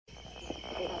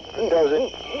does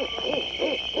it.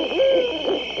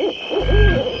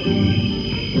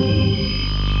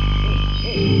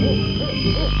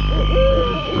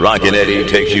 Rockin' Eddie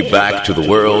takes you back to the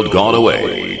world gone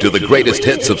away, to the greatest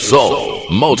hits of soul,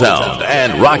 Motown,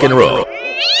 and rock and roll.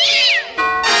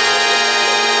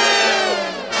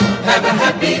 Have a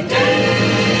happy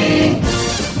day.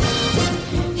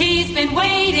 He's been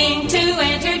waiting to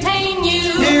entertain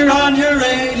you. Here on your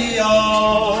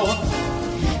radio.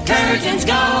 Curtains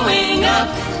going up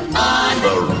on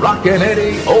The Rockin'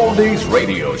 Eddie Oldies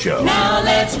Radio Show. Now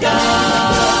let's go.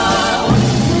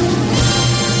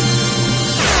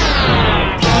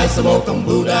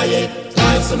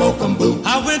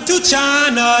 I went to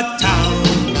Chinatown,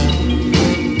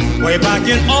 way back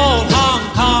in old Hong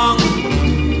Kong,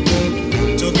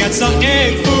 to get some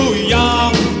egg foo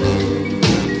young,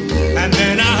 and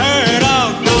then I heard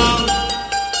a gong.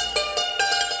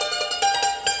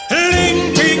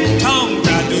 Ling ting tong,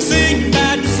 tried to sing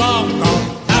that song called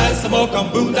Tai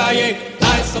Samokam Boom Daye,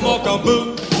 Tai Samokam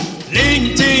Boom.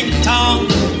 Ling ting tong,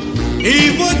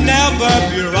 he would never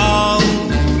be wrong.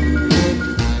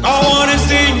 Go on and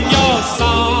sing your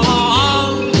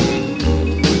song,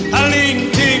 a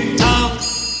ling ting tong,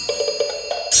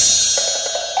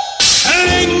 a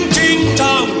ling ting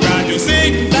tong. Try to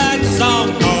sing that song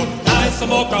called Tai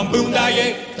Samokam Boom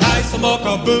Daye, Tai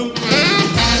Samokam Boom.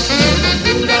 Tai Samokam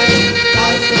Boom Daye,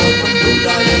 Tai Samokam Boom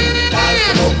Daye, Tai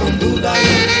Samokam Boom Daye,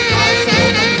 Tai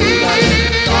Samokam Boom Daye,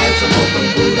 Tai Samokam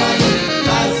Boom Daye,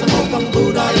 Tai Samokam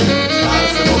Boom Daye, Tai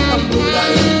Samokam Boom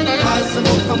Daye, Tai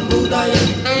Samokam Boom Daye.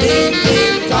 Ling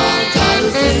ting tong, try to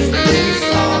sing this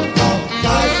song called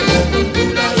Tai Samokam Boom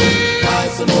Daye, Tai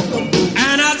Samokam Boom.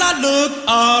 And as I look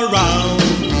around,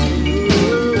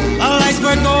 the lights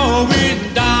were going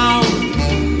down,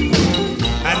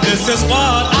 and this is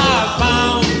what I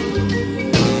found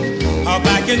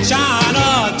back in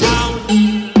Chinatown.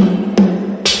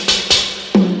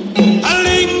 A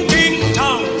ling ting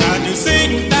tong, can you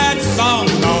sing that song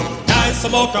called Tai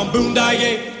Samokam Boom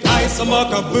Daye, Tai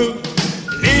Samokam Boom.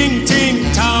 Ling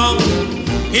ting tong,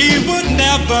 he would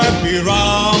never be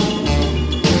wrong.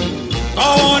 Go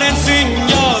on and sing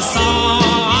your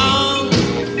song,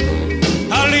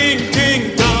 a ling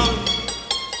ting tong,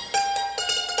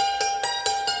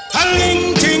 a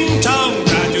ling ting tong.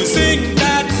 Can you sing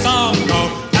that song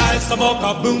called Tai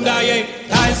Samokam Boom Daye,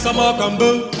 Tai Samokam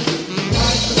Boom?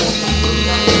 Tai Samokam Boom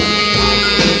Daye,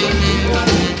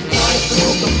 Tai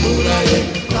Samokam Boom Daye,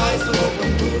 Tai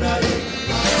Samokam Boom Daye.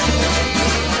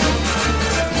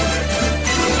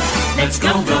 Let's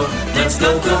go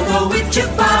with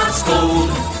Jukebox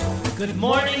Gold. Good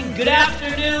morning, good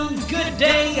afternoon, good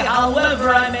day, however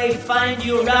I may find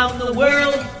you around the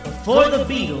world. Before the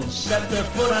Beatles set their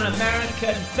foot on America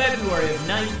in February of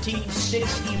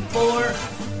 1964,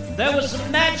 there was a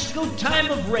magical time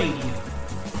of radio.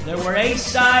 There were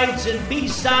A-sides and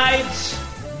B-sides,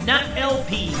 not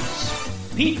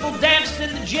LPs. People danced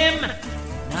in the gym,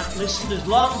 not listened to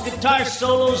long guitar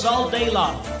solos all day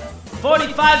long.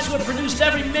 45s were produced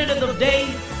every minute of the day,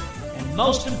 and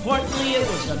most importantly, it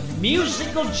was a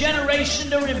musical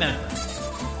generation to remember.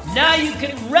 Now you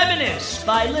can reminisce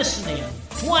by listening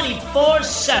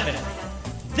 24/7.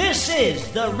 This is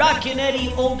the Rockin'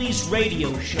 Eddie Oldies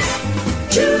Radio Show.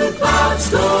 Jukebox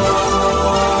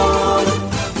Gold.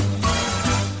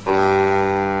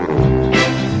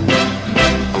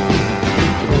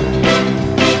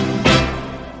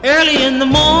 Early in the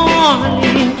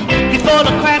morning, before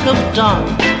the crack of dawn,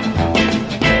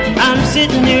 I'm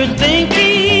sitting here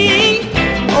thinking,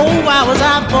 oh, why was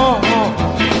I born?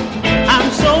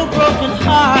 I'm so broken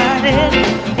hearted,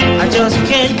 I just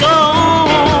can't go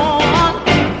on.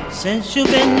 Since you've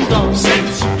been gone,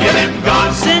 Since you've been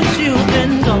gone, since you've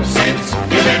been gone, since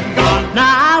you've been gone.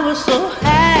 now I was so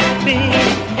happy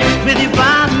with you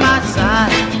by my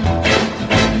side.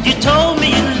 You told me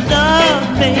you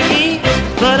loved me,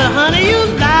 but honey, you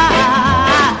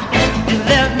lied. You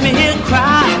left me here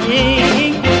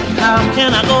crying. How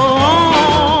can I go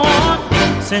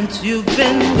on? Since you've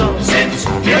been gone, Since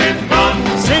you've been gone,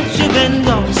 since you've been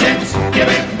gone, since you've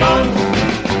been gone.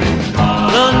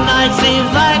 the night seems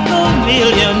like a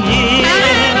million years.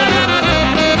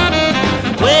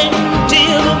 Waiting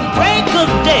till the break of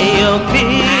day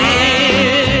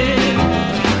appears.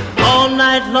 All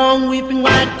night long weeping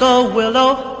like a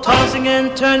willow, tossing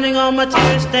and turning on my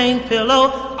tear-stained pillow.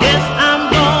 Guess I'm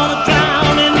gonna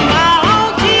drown in my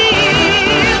own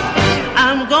tears.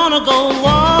 I'm gonna go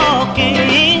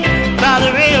walking by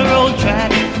the railroad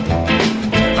track.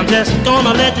 I'm just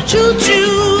gonna let the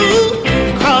choo-choo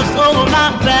cross over my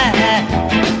back.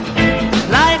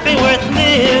 Life ain't worth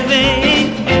living,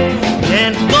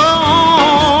 can't go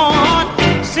on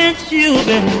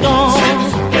been gone.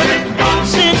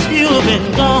 Since you've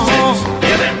been gone.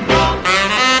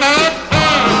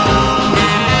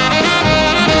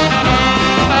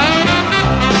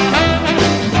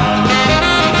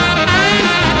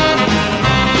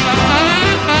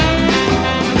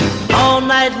 All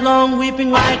night long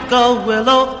weeping like a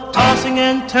willow, tossing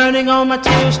and turning on my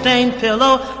tear-stained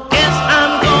pillow. Guess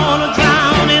I'm gonna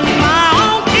drown in my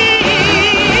own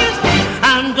tears.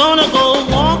 I'm gonna go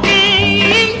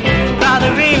walking by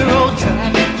the railroad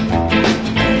track.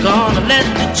 Gonna let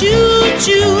the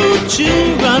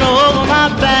choo-choo-choo run over my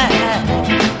back.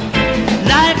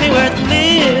 Life ain't worth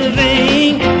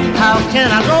living. How can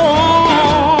I go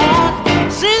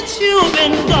on since you've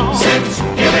been gone? Since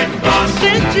you've been gone.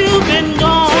 Since you've been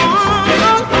gone.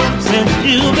 Since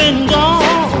you've been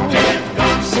gone.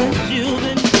 Since you've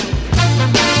been gone.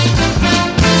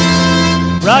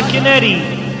 Rockin' Eddie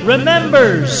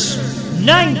remembers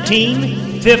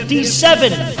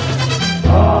 1957.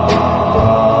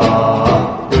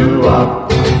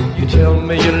 You tell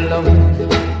me you love me,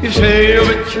 you say you'll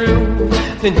be true,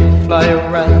 then you fly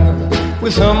around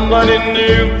with somebody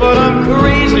new, but I'm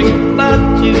crazy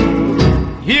about you,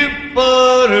 you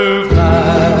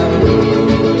butterfly.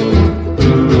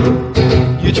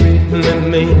 You're treating me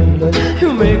mean,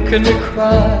 you're making me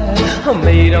cry. I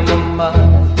made up my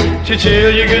mind to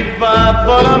tell you goodbye,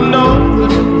 but I'm no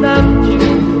good without you,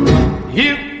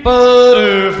 you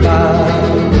butterfly.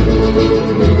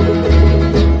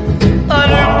 I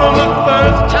knew from the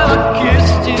first time I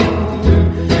kissed you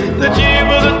that you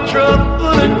were the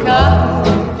trouble and kind.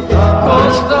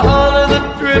 'Cause the honey that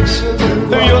drips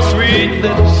through your sweet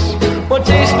lips, one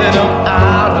taste and I'm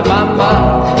out of my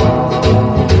mind.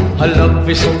 I love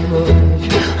you so much,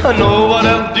 I know what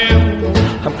I'll do.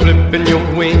 I'm clipping your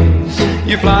wings,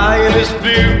 you fly in this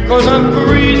blue, 'cause I'm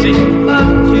crazy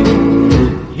about you,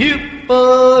 you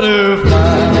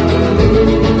butterfly.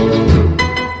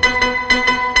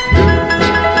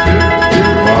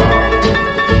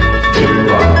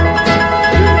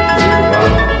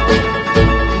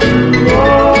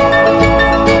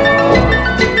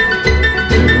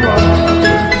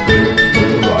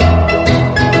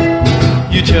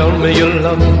 You tell me you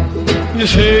love me, you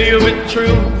say you'll be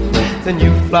true, then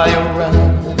you fly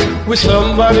around with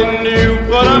somebody new,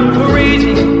 but I'm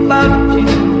crazy about you,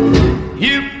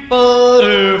 you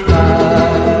butterfly.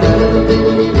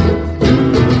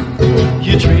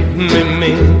 You treat me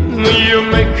mean, you're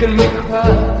making me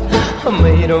cry. I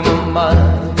made up my mind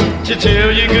to tell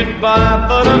you goodbye,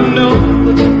 but I know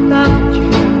without you,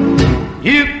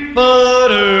 you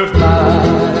butterfly.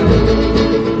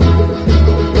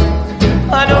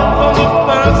 I know from the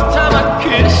first time I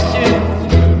kissed you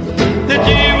that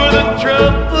you were the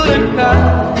trouble and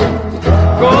kind.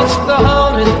 'Cause the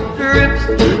honey drips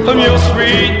from your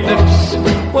sweet lips,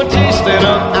 one taste and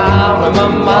I'm out of my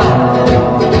mind.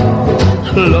 I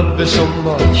love you so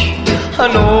much, I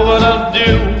know what I'll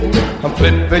do. I'm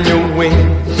flipping your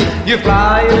wings, you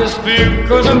fly in this blue,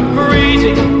 'cause I'm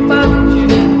crazy about you,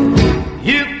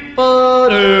 you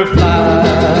butterfly,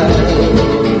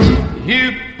 you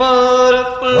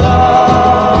butterfly.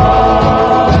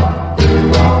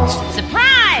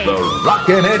 Surprise! The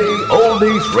Rockin' Eddie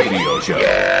Oldies Radio Show.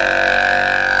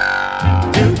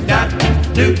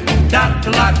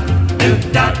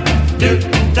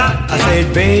 I said,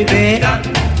 baby.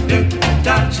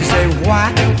 She said,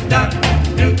 what?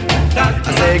 I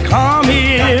said, come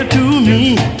here to me.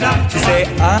 She said,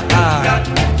 I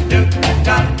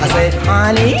said,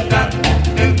 honey.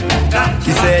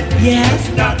 She said, yes.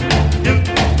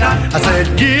 I said,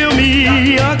 give me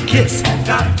a kiss.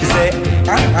 She said,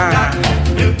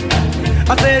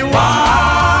 I said,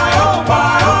 why, oh,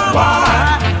 why, oh, why?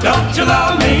 Don't you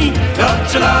love me?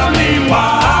 Don't you love me?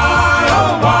 Why,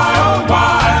 oh, why, oh,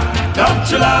 why? Don't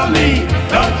you love me?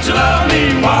 Don't you love me?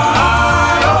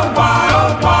 Why, oh, why,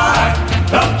 oh, why?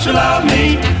 Don't you love me?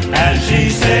 And she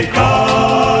said,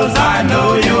 'cause I know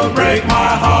you'll break my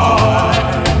heart.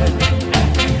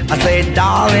 I said,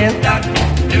 darling.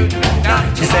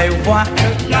 She said, what?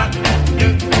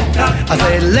 I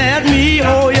said, let me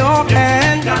hold your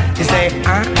hand. She said,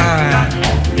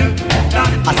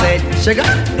 I said, sugar?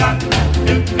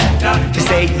 She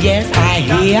said, yes, I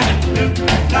hear.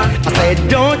 I said,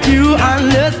 don't you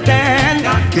understand?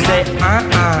 She said,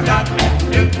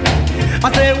 I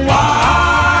said,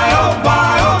 why, oh,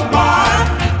 why, oh, why?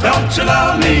 Don't you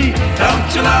love me? Don't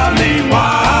you love me?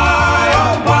 Why,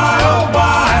 oh, why, oh,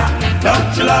 why? Don't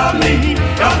you love me?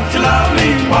 Don't you love me?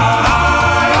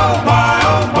 Why, oh, why,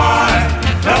 oh, why?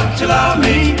 Don't you love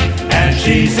me? And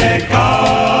she said,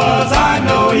 'cause I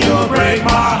know you'll break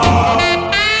my heart.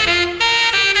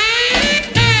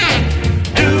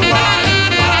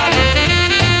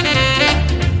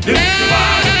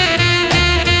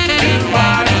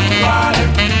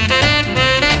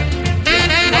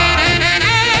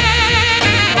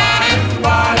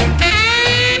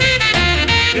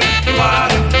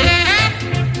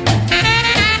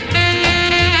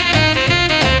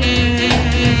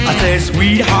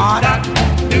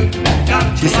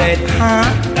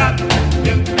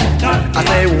 I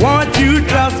said, won't you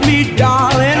trust me,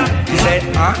 darling? She said,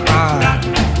 I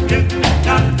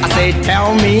said,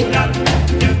 tell me.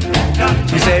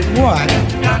 She said, what?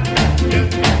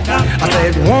 I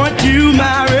said, won't you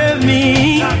marry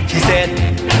me? She said,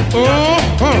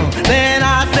 Then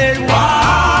I said,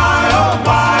 why, oh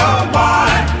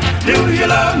why, do you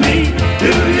love me? Do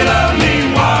you love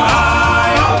me?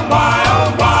 Why, oh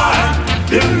why,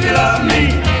 do you love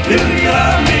me? Do you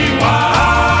love me?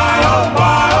 Why, oh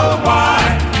why,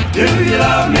 do you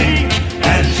love me?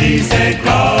 And she said,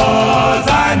 'cause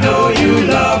I know you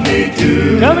love me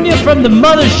too. Coming to you from the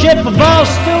mothership of all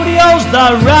studios,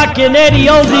 the Rockin' Eddie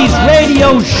Oldies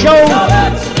radio show,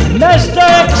 Mr.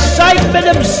 Excitement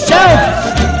himself.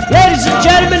 Ladies and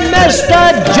gentlemen,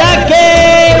 Mr.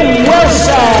 Jackie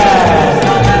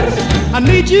Wilson. I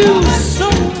need you so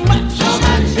much,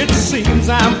 it seems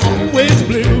I'm always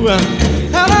blue.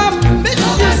 And I miss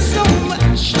you so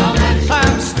much,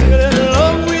 I'm still in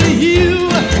love with you.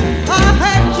 I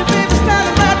had you baby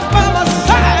standing right by my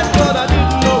side, but I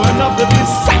didn't know enough to be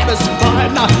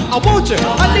satisfied. Now I want you,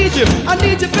 I need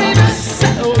you baby so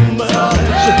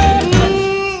much.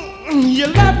 You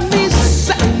love me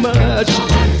so much,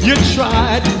 you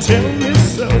tried to tell me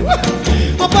so,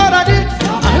 but I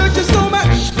hurt you so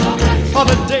much. On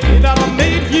the day that I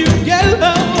made you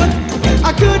yellow,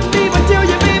 I couldn't even tell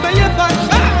you, baby, if I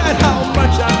tried, how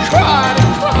much I cried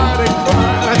and cried and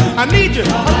cried. I need you, I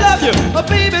love you,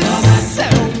 baby, so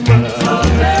much.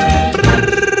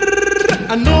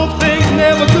 I know things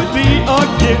never could be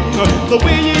again the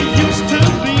way it used to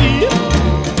be,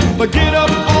 but get up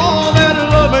all that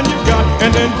loving you got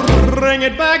and then bring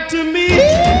it back to me.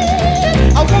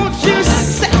 I want you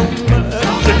so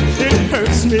much, it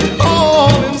hurts me all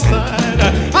inside.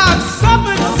 I've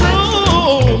suffered so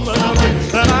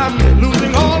much that I'm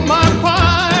losing all my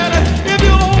pride. If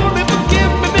you only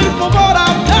forgive me for what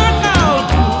I've done now,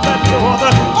 that you're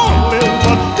the only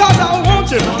one. 'Cause I want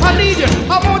you, I need you,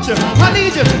 I want you, I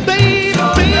need you, baby,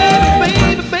 baby,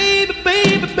 baby, baby, baby,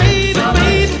 baby, baby,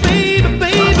 baby, baby,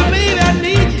 baby, I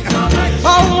need you, I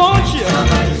want you,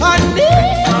 I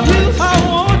need you, I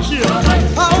want you,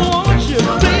 I want you,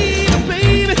 baby,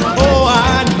 baby, oh I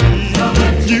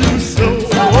need you so,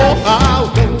 oh I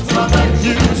want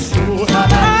you so.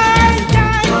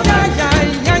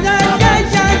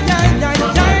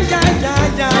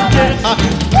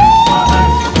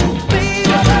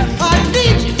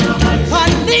 Baby, I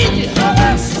need you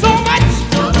so much,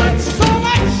 so much, so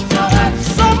much,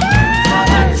 so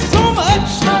much,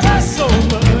 so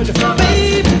much,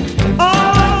 baby. Oh,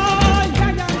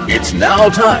 It's now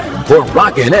time for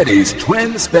Rockin' Eddie's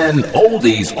Twin Spin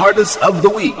Oldies Artists of the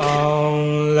Week.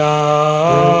 On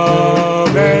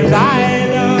Lover's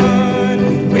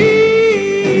Island,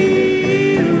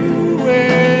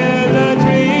 where the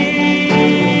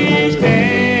trees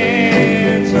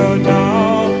stand so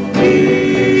tall,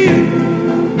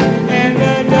 and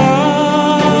the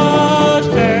dust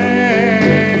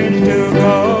turns to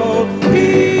gold,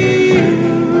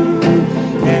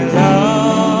 and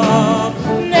love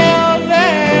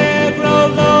never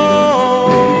grows old.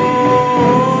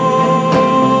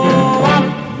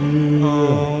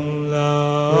 On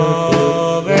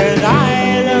Lover's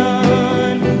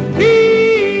Island,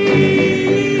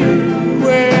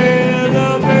 where the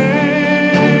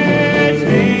birds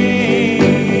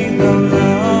sing of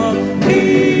love,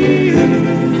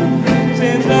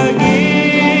 since a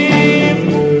gift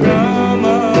from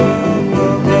up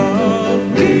above,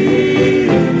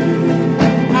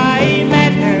 I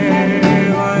met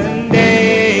her one day.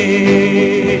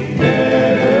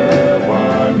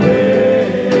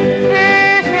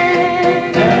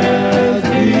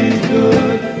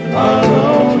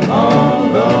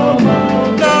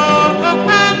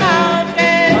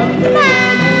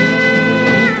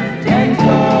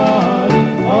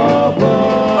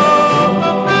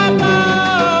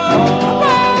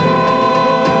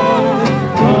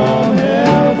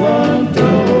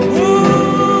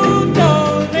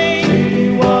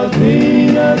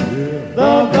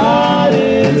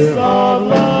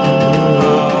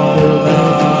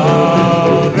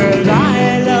 Lover's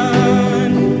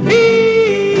Island,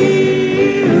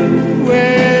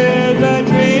 where the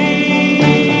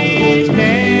trees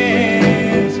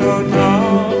stand so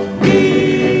tall,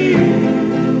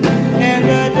 and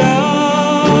the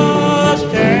dust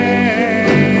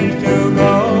turns to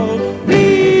gold,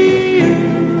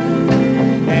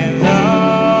 and love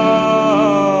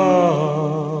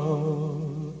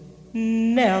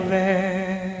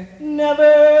never,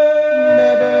 never,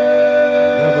 never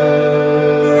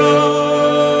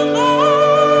grows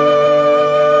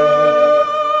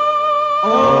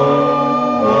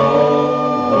old.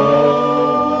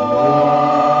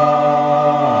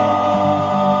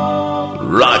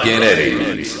 Rockin'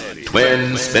 Eddie's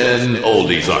Twin Spin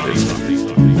Oldies Artist.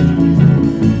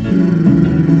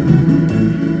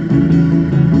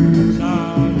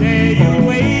 Someday you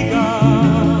wake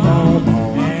up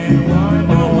and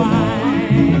wonder why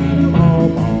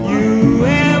you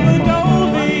ever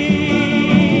told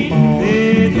me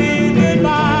this is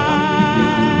goodbye.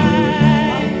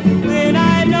 Then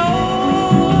I know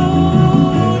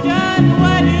just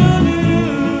what you'll do.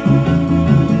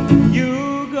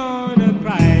 You're gonna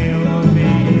cry over me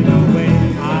the way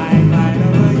I cried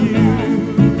over you.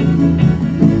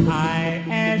 I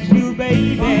asked you,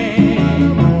 baby.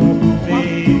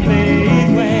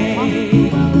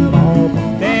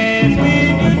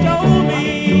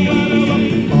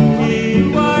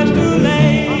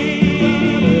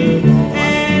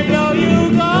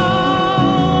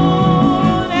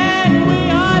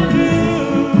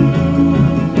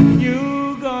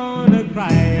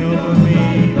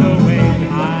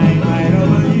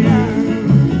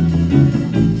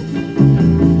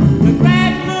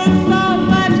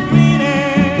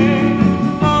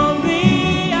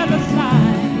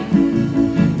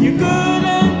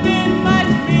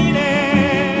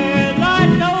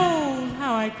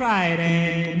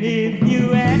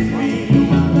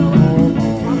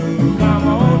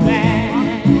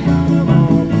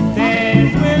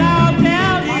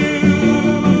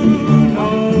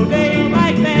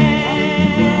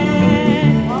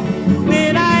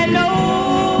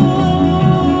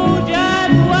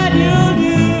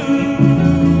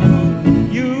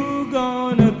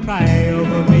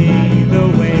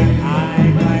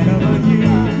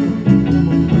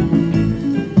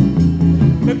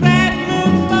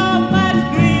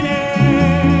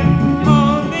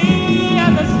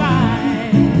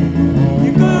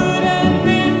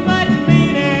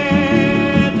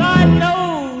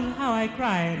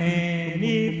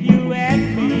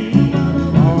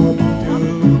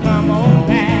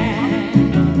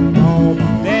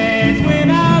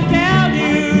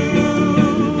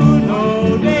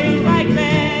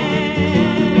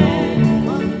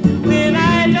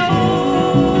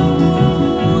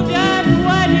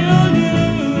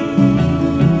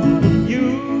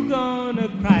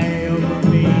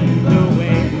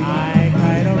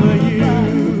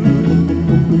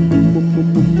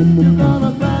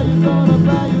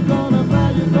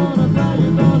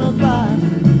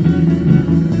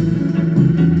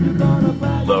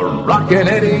 Rockin'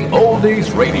 Eddie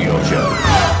Oldies Radio Show.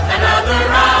 Another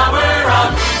hour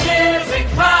of music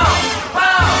power.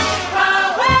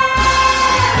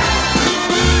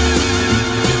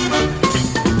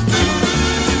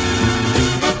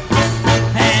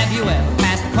 Have you ever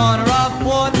passed the corner of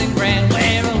 4th and Grand,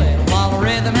 where a little wall of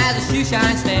rhythm has a shoe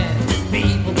shine stand?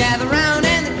 People gather round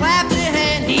and they clap their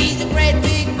hand. He's a great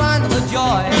big bundle of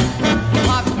joy. He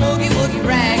pops a boogie woogie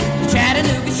rag, the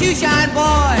Chattanooga shoe shine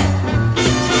boy.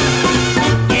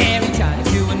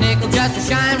 Just to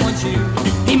shine one shoe.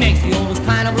 He makes the oldest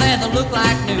kind of leather look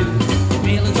like new. You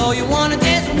feel as though you want to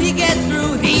dance when he gets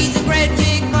through. He's a great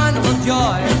big bundle of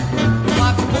joy. He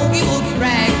pops a boogie woogie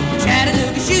rag,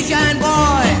 Chattanooga shoe shine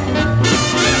boy.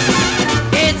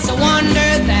 It's a wonder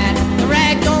that the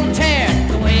rag don't tear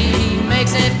the way he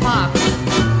makes it pop.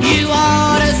 You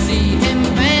ought to see him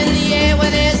bend the air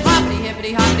with his hoppity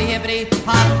hippity hoppity hippity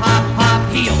hop hop hop.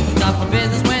 He opens up for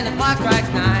business when the clock strikes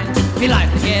 9. He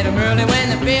likes to get them early when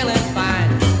they're feeling fine.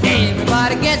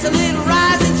 Everybody gets a little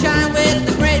rise and shine with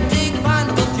the great big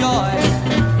bundle of joy.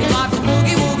 He pops a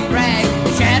boogie woogie rag, the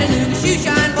Chattanooga shoe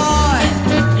shine boy.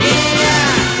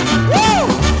 Yeah! Woo!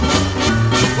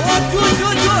 Oh, do it, do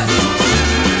it, do it!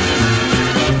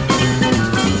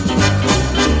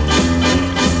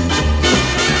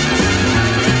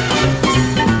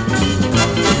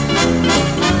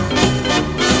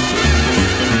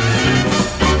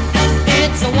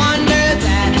 It's a wonder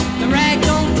that the rag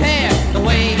don't tear the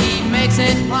way he makes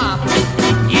it pop.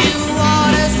 You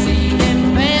ought to see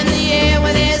him bend the air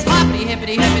with his hoppity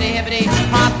hippity hippity hippity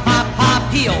hop hop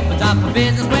hop. He opens up for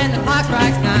business when the clock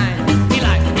strikes 9. He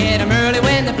likes to get them early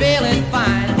when they're feeling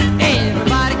fine.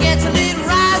 Everybody gets a little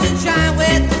rise and shine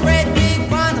with the great big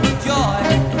bundle of joy.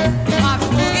 He pops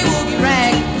a boogie woogie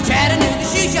rag, the Chattanooga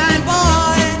shoe shine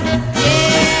boy.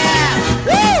 Yeah!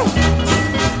 Woo!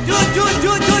 Do it, do it,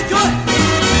 do it, do it, do it!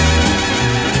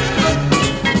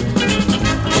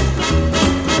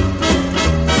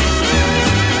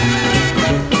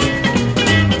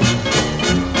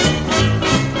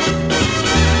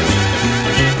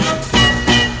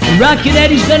 Rockin'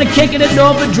 Eddie's gonna kick it into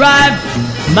overdrive.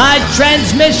 My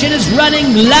transmission is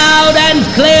running loud and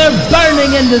clear,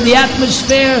 burning into the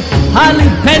atmosphere, highly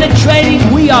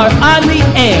penetrating. We are on the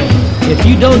air. If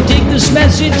you don't dig this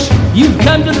message, you've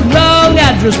come to the wrong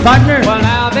address, partner. Well,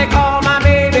 now they call my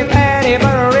baby Patty,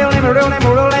 but her real name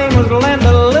was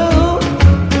Linda Lou.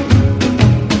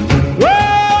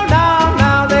 Well,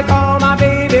 now they call my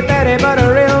baby Patty, but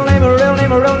her real name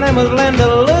was Linda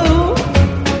Lou.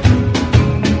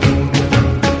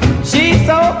 She's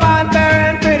so fine, fair,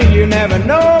 and pretty, you never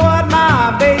know what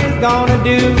my baby's gonna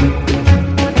do.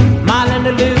 My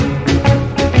Linda Lou.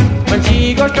 When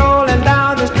she goes strolling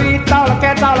down the street, all the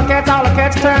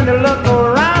cats turn to look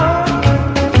around.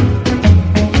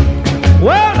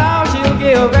 Well, now she'll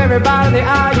give everybody the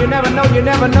eye. You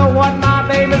never know what my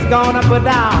baby's gonna put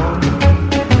down.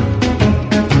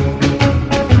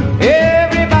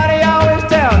 Everybody always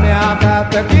tell me I've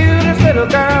got the cutest little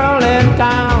girl in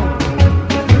town.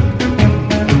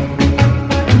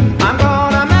 I'm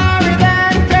gonna marry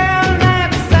that girl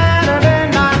next Saturday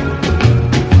night.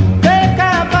 Take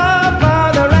her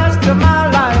for the rest of my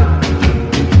life.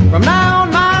 From now on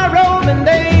my roving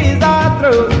days are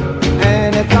through,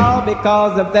 and it's all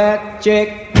because of that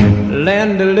chick,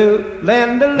 Linda Lou.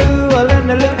 Linda Lou,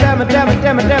 Linda Lou, tell me,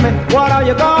 what are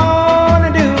you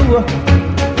gonna do?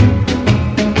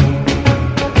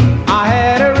 I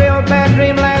had a real bad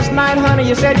dream last night, honey.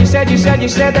 You said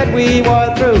that we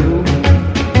were through.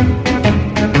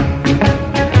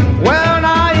 Well,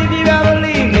 now if you ever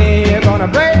leave me, you're gonna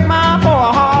break my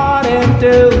poor heart in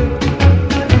two.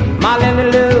 My Linda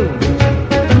Lou.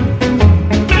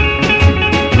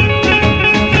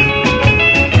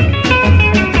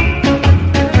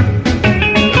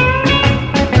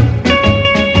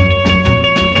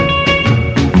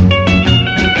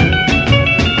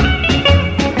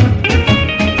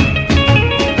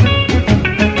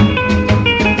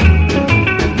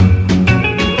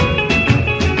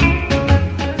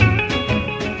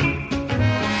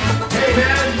 Hey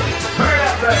man, turn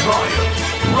up that volume.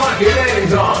 Rocket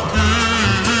Eddie's on.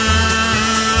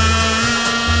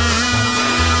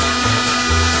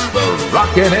 The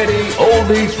Rockin' Eddie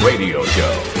Oldies Radio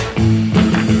Show.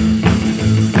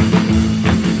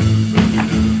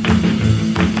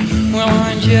 Well,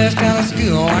 I'm just out of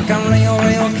school, like I'm real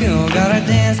cool. Gotta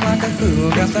dance like a fool,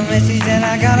 got some message that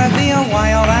I gotta be a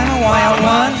wild, I'm a wild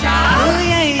one. Oh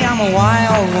yeah, I'm a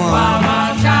wild one.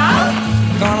 Wild child.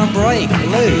 Gonna break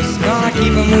loose, gonna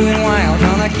keep her moving wild,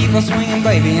 gonna keep her swinging,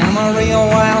 baby, I'm a real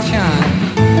wild child.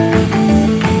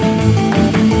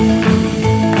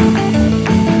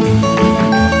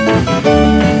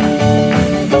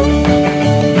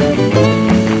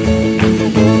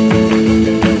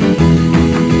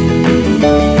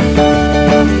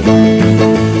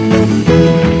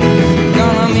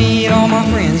 Gonna meet all my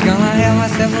friends, gonna have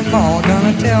myself a ball,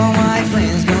 gonna tell my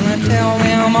friends, gonna tell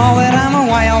them all that I'm a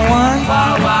wild one.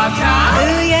 Wild child.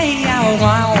 Oh yeah, I'm a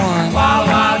wild one.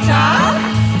 Wild child.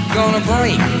 Gonna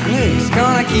break loose,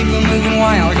 gonna keep her moving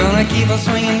wild, gonna keep her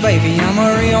swinging, baby, I'm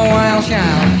a real wild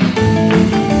child.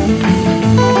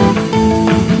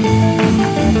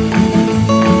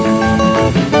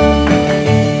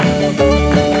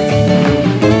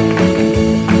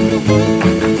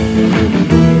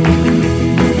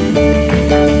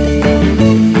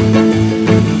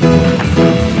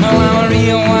 Well, I'm a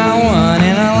real wild one,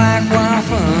 and I like wild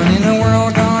fun. In a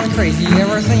world gone crazy,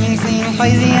 everything seems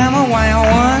lazy. I'm a wild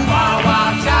one.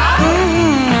 Wild child.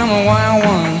 I'm a wild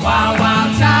one.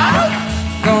 Wild child.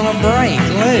 Gonna break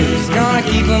loose, gonna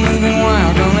keep her moving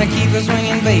wild, gonna keep her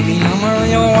swinging, baby, I'm a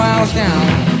real wild child.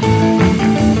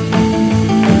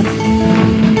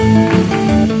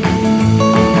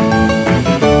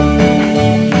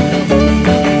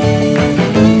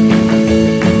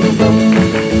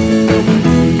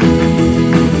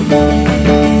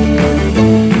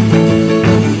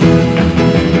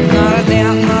 Not a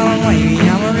doubt, not a lady,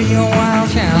 I'm a real wild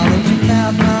child. Don't you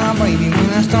doubt my baby when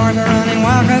I start to running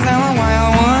wild, cause I'm a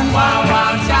wild one.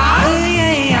 Wild child. Oh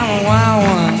yeah, I'm a wild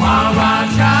one. Wild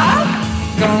child.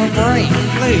 Gonna break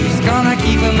loose, gonna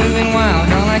keep her moving wild,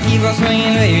 gonna keep her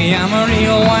swinging, baby, I'm a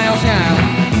real wild child.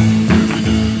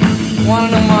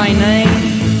 Wanna know my name?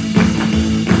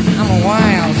 I'm a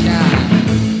wild child.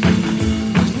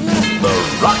 The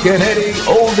Rockin' Eddie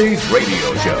Oldies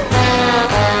Radio Show.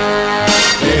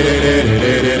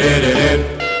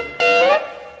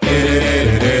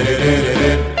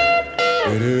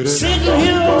 Sitting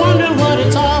here wondering what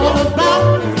it's all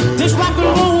about. This rock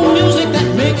and roll music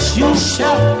that makes you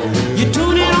shout. You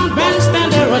tune in on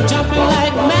bandstand, they're jumping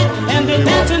like mad, and they're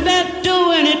dancing, they're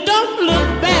doing it. Don't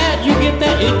look bad. You get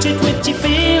that itchy twitchy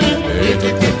feeling.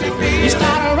 You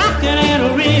start a rocking and a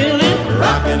reeling.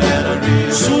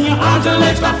 Soon your arms and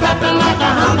legs start flapping like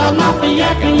a hound dog mouth and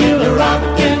yakking. You're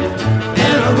rocking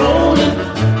and a rolling.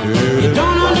 You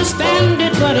don't understand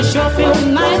it, but it sure feels feels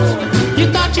nice. You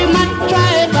thought you might try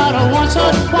it about once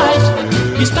or twice.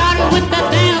 You started with that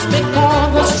dance they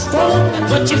call the stroll,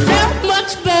 but you felt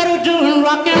much better doing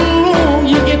rock and roll.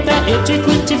 You get that itchy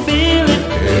twitchy feeling.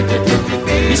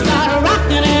 You started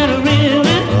rocking and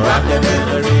reeling.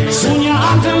 Soon your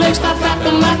arms and legs start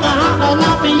flapping like a hot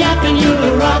off and yapping.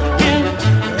 You're rocking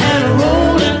and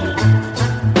rolling.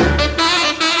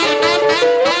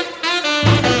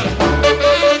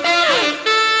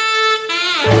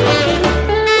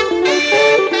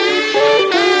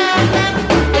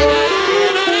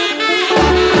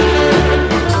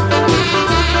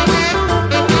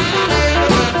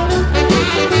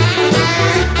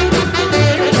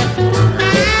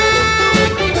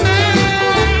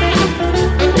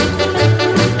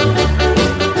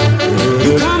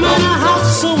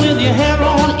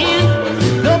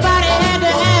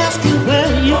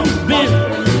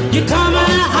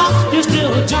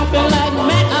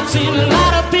 Seen a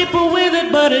lot of people with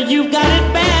it, but you got it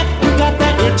bad. You got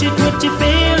that itchy, twitchy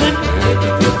feeling.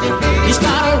 You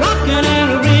started rocking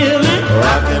and reeling.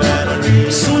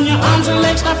 Soon your arms and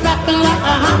legs start flapping like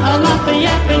a hot lump of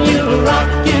yapping. You're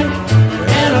rocking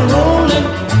and rolling.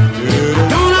 I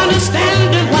don't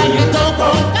understand it why you go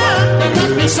down. There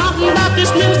must be something about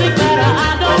this music that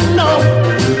I don't know.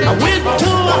 I went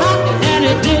to a hop and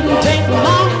it didn't take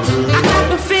long. I got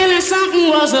the feeling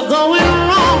something was going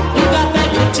wrong. You got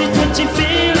that itchy, twitchy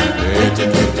feeling.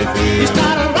 You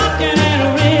started rocking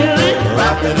and reeling.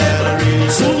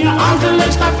 Soon your arms and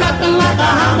legs start flapping like a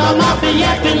hound off the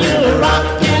yapping. You're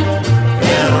rocking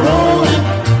and rolling.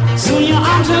 Soon your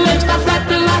arms and legs start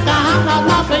flapping like a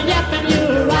hound off the yapping.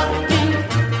 You're rocking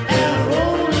and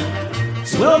rolling.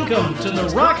 Welcome to the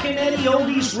Rockin' Eddie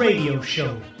Oldies radio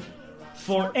show.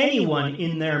 For anyone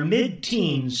in their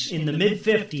mid-teens, in the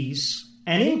mid-50s,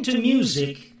 and into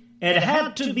music, it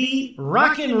had to be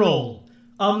rock and roll,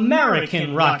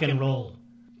 American rock and roll.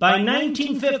 By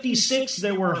 1956,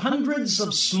 there were hundreds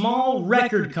of small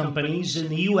record companies in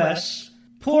the U.S.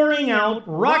 pouring out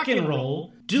rock and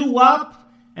roll,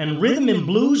 doo-wop, and rhythm and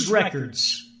blues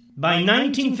records. By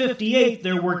 1958,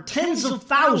 there were tens of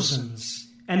thousands,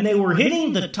 and they were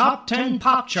hitting the top 10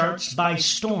 pop charts by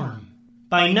storm.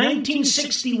 By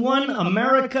 1961,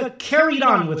 America carried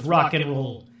on with rock and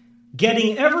roll,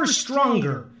 getting ever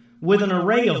stronger with an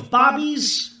array of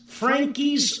Bobbies,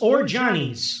 Frankies, or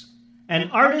Johnnies, and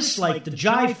artists like the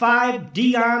Jive Five,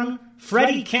 Dion,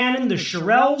 Freddie Cannon, the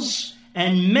Shirelles,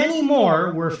 and many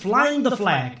more were flying the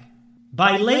flag.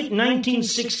 By late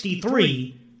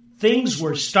 1963, things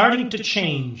were starting to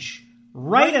change,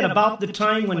 right at about the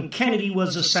time when Kennedy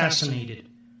was assassinated.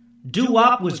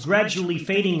 Doo-wop was gradually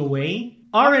fading away,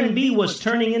 R&B was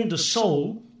turning into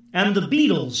soul, and the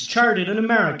Beatles charted in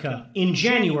America in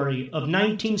January of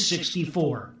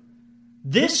 1964.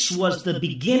 This was the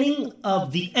beginning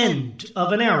of the end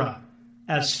of an era,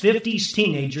 as 50s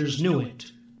teenagers knew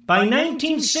it. By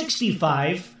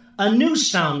 1965, a new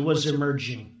sound was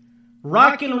emerging.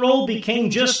 Rock and roll became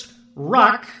just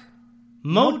rock,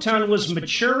 Motown was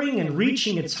maturing and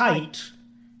reaching its height,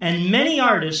 and many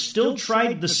artists still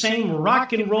tried the same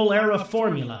rock and roll era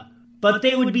formula. But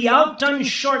they would be outdone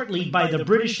shortly by the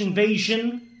British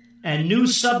invasion and new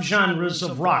subgenres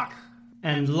of rock.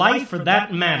 And life, for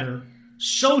that matter,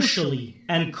 socially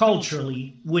and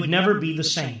culturally, would never be the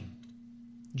same.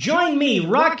 Join me,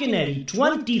 Rockin' Eddie,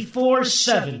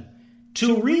 24/7,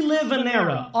 to relive an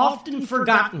era often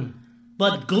forgotten,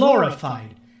 but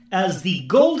glorified as the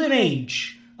golden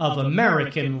age of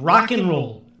American rock and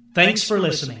roll. Thanks for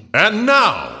listening. And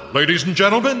now, ladies and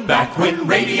gentlemen, back when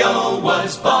radio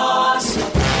was boss.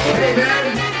 Hey,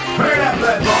 man, turn up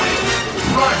that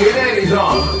volume. Rockin' Eddie's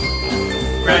on.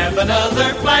 Grab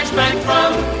another flashback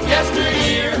from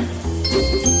yesteryear.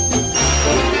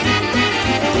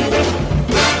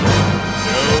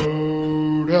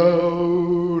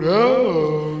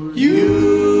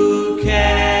 You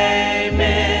came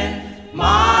in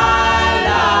my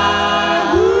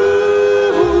life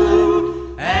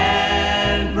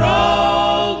and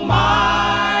broke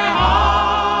my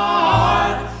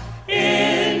heart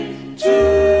in two.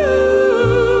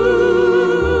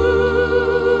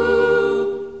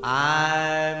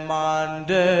 I'm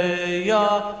under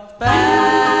your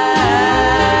spell.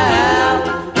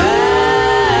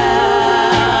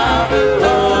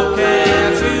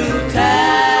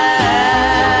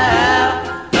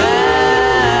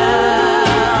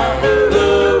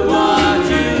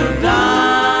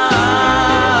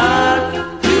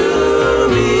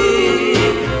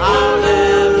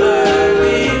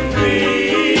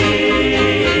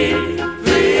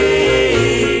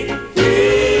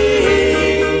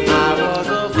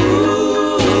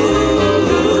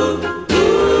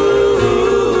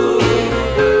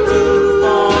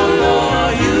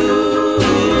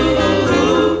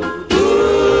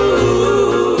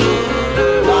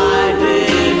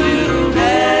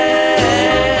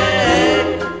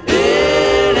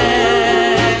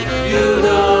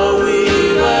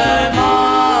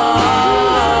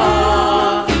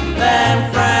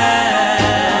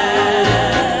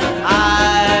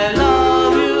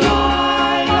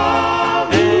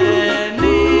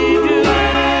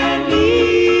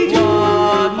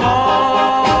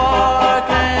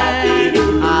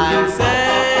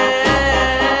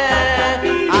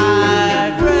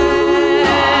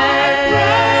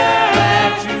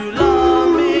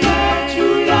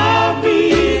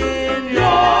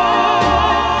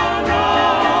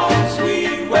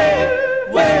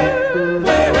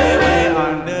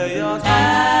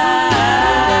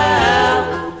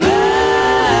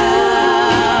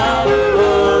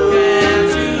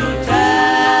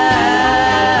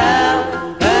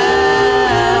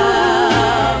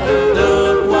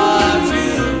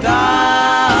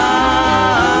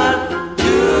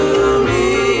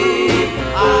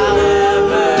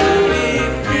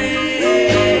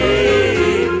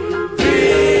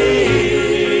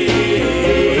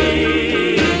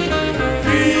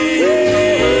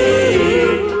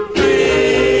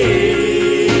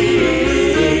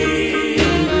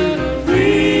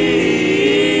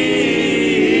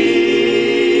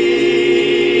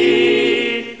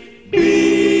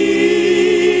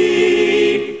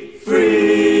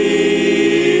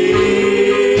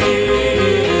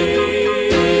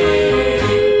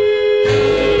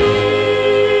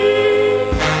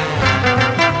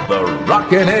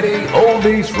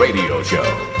 Oldies Radio Show.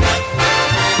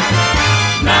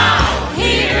 Now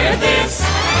hear this.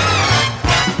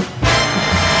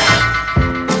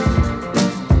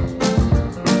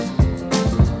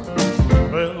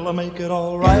 Well, I make it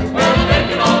all right.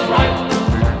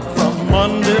 From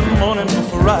Monday morning to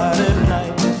Friday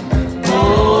night.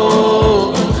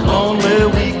 Oh, those lonely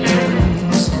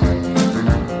weekends.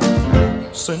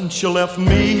 Since you left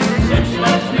me,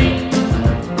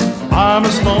 I'm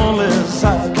as lonely as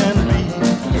I can be.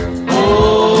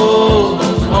 Oh,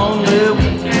 those lonely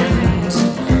weekends.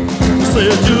 You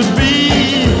said you'd be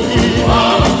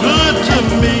good to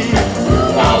me. You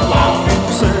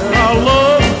said our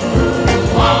love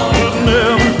would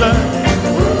never die.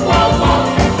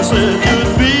 You said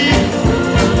you'd be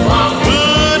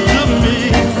good to me.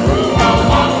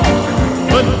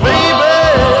 But baby,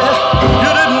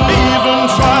 you didn't even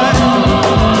try.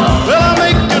 Well, I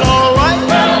make it all right.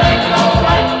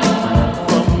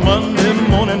 From Monday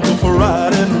morning to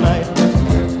Friday night.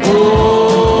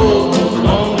 Oh,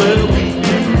 lonely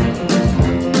weekend.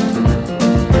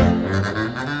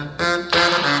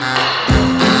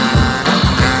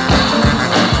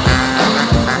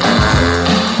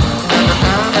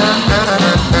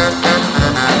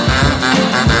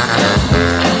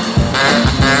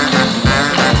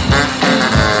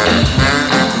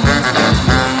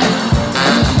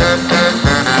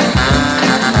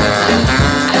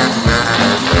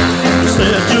 You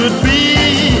said you'd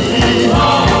be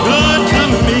good to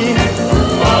me.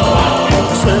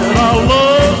 You said our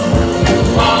love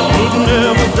would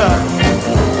never die.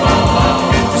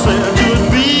 You said you'd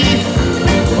be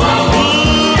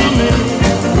good to me.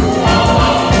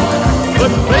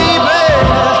 But baby,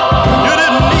 you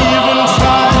didn't even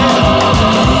try.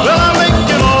 Well, I make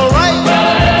it all right.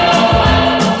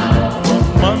 From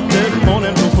Monday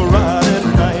morning to Friday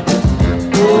night.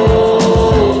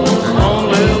 Oh,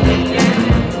 lonely weekend.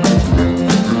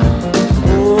 Oh,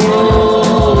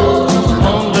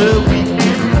 lonely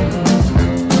weekend.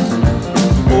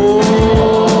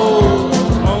 Oh,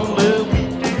 lonely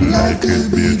weekend. Life could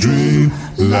be a dream.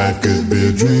 Life could be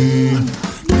a dream.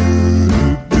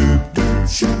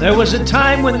 There was a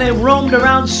time when they roamed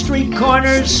around street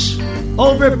corners,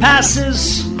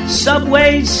 overpasses,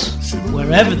 subways,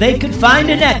 wherever they could find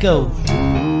an echo.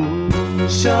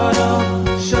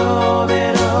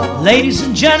 Ladies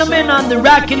and gentlemen, on the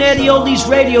Rockin' Eddie Oldies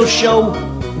Radio Show,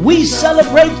 we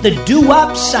celebrate the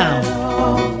doo-wop sound.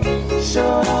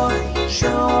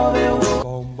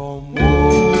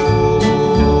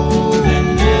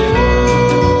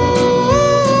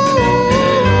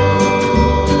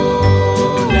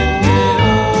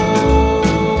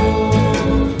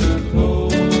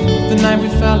 The night we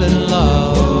fell in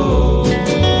love,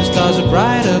 the stars are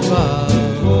bright above,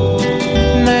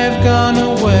 and they've gone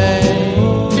away.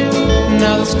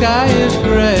 Now the sky is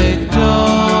gray.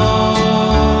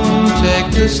 Don't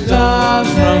take the stars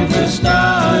from the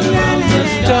stars.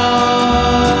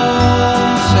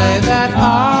 Don't say that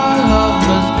our love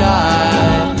must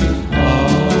die.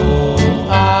 Oh,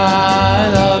 I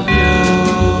love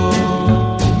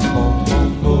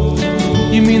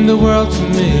you. You mean the world to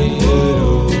me.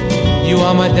 You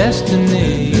are my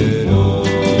destiny.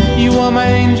 You are my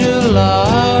angel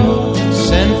love,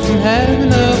 sent from heaven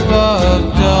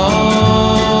above.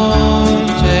 Don't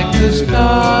take the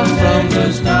stars from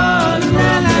the stars.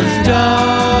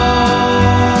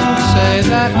 Don't say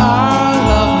that our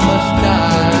love must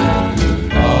die.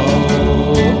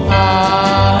 Oh, I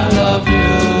love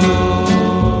you.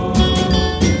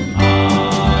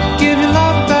 Give your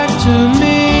love back to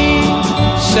me.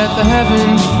 Set the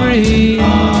heavens free.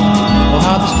 Oh,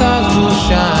 how the stars will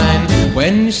shine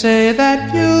when you say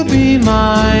that you'll be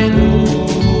mine.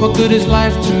 What good is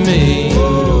life to me?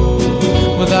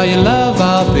 Without your love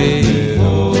I'll be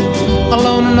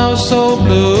alone and oh so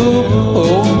blue.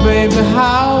 Oh baby,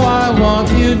 how I want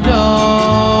you.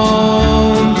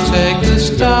 Don't take the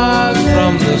stars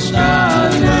from the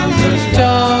stars.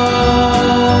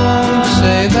 Don't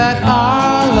say that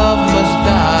our love must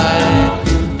die.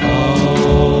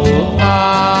 Oh, I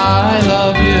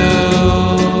love you.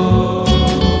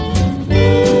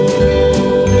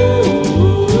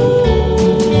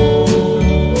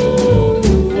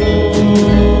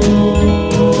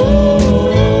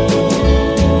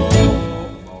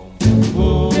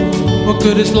 What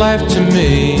good is life to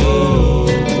me?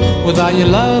 Without your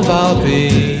love I'll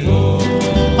be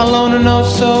alone and oh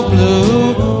so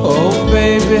blue. Oh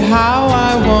baby, how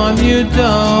I want you.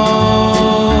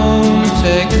 Don't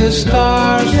take the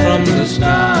stars from the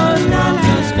stars.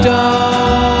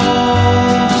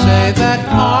 Don't say that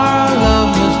our love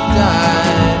must die.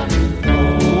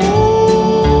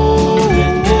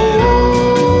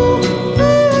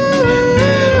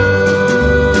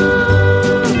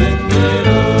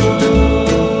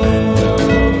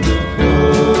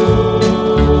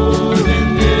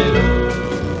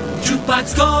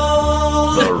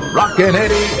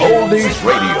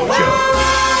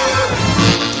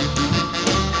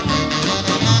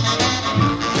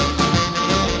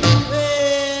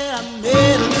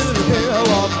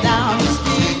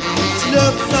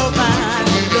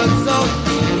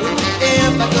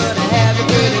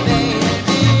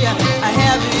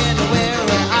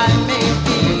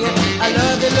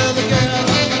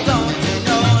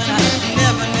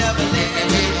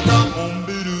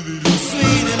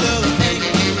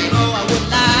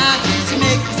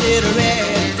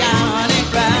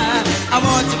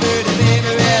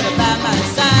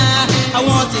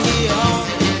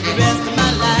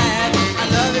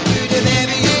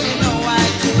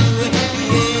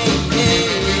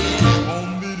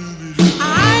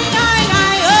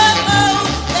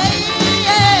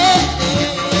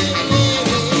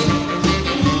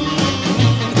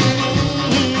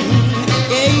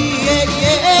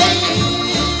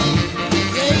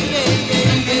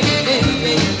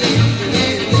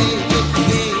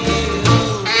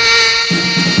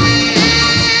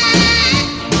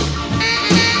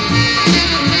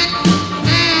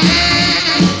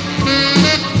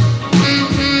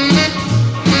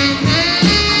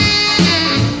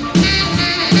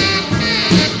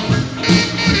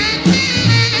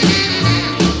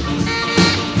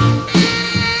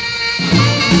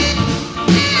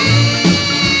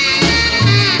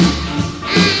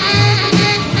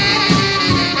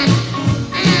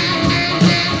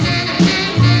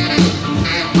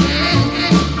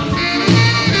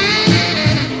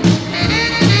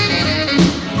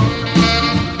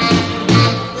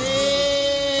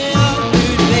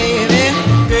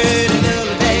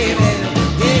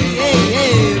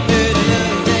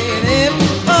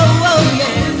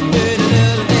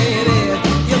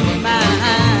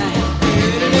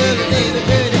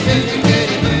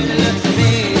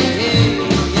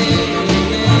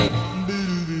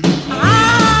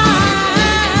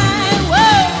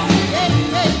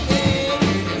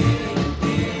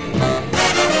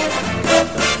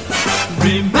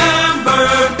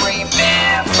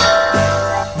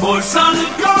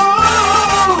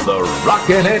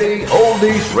 and Eddie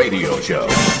Oldies Radio Show.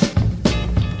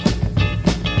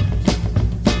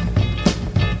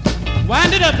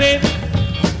 Wind it up, baby.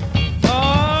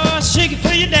 Oh, shake it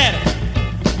for your daddy.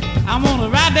 I'm gonna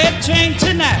ride that train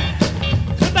tonight.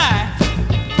 Goodbye.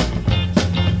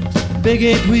 Big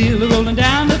eight wheel rolling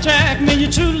down the track. Me,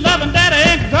 your true loving daddy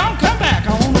ain't gonna come back.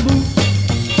 I wanna move.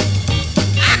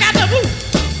 I got to move.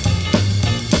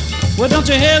 Well, don't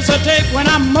you hesitate when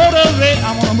I'm motivated.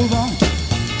 I wanna move on.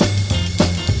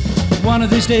 One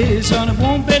of these days, son, it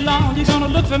won't be long. You're gonna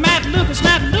look for Matt Lucas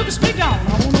be gone.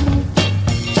 I wanna move.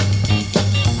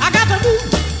 I got to move.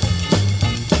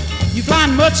 You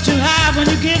flying much too high when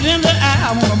you give him the eye.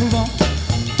 I wanna move on.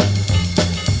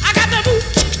 I got to move.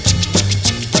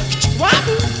 Why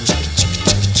move?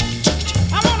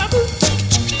 I wanna move.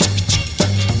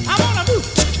 I wanna move.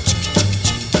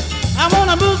 I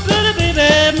wanna move, pretty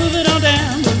baby, move it on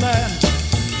down the line.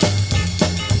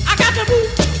 I got to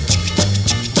move.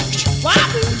 Why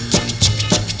move?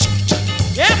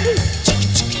 Yeah, move.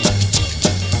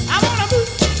 I wanna move.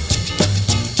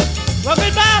 Well,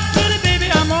 goodbye, pretty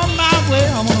baby, I'm on my way.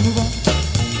 I wanna move on.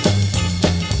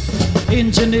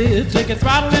 Engineer, take a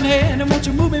throttle in hand, and won't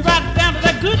you move me right down to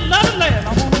that good loving land?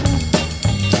 I wanna move.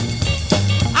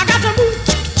 I got to move.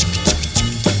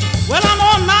 Well, I'm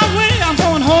on my way. I'm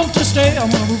going home to stay. I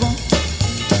wanna move on.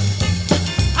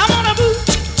 I wanna move.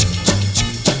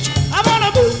 I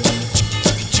wanna move.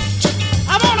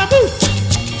 I wanna move.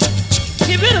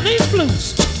 Get rid of these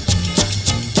blues.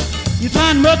 You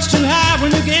find much too high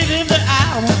when you gave him the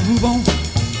eye. I wanna move on.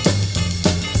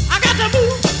 I got to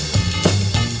move.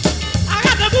 I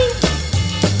got to move.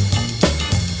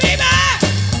 Baby!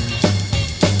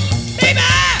 Baby!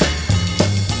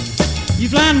 You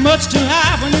flying much too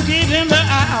high when you gave him the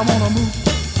eye. I wanna move.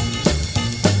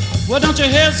 Well, don't you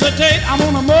hesitate. I'm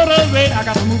on a motorway. I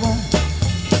got to move on.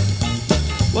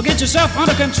 Well, get yourself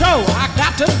under control. I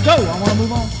got to go. I wanna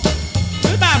move on.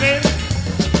 Goodbye, baby.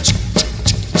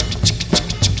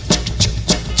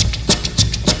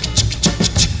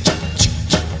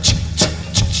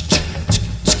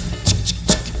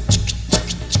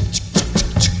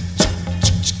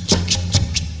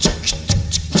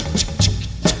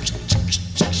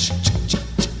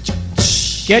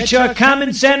 Get your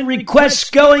comments and requests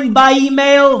going by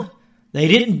email. They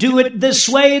didn't do it this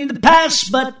way in the past,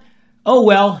 but oh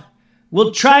well.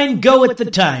 We'll try and go with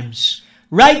the times.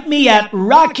 Write me at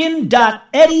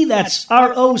rockin.eddy, that's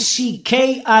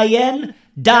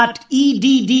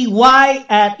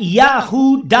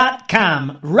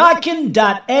rockin.eddy@yahoo.com.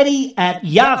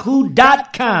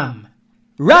 Rockin.eddy@yahoo.com.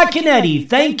 Rockin' Eddie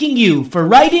thanking you for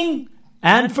writing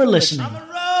and for listening.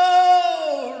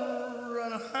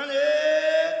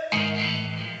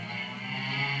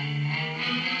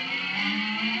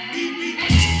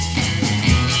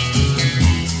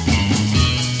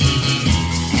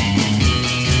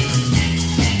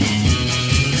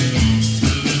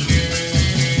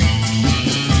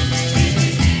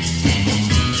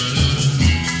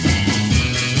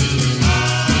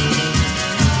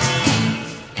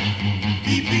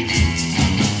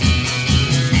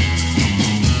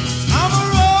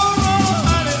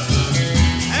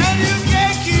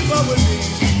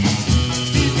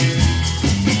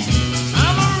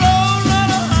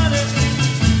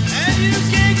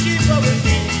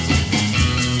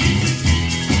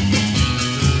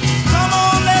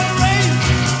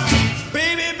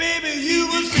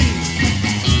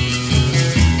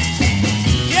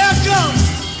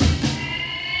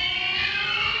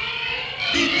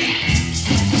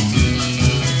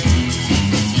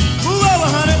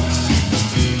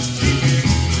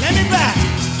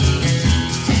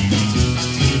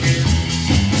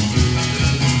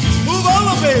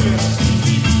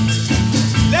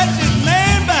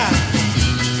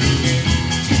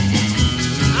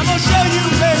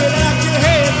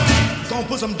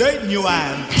 Put some dirt in your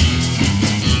eye.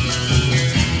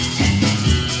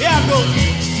 Here I go.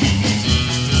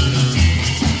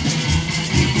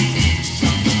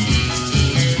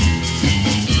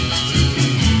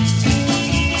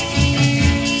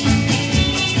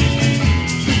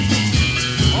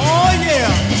 Oh yeah,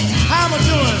 how am I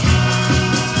doing?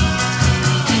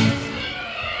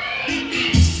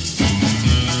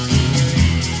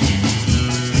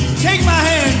 Take my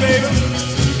hand, baby.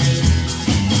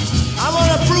 I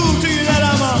want to prove to you that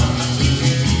I'm a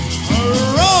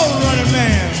road running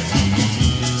man.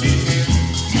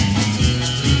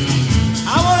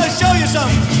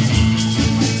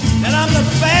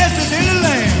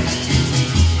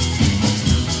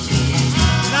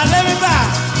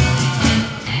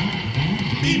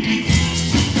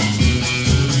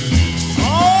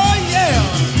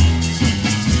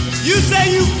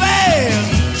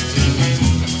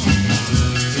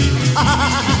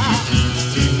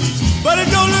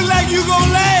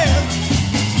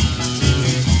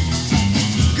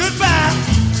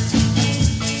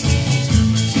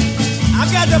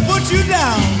 put you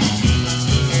down.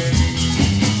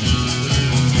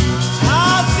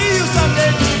 I'll see you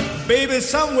someday, baby,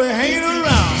 somewhere hanging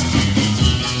around.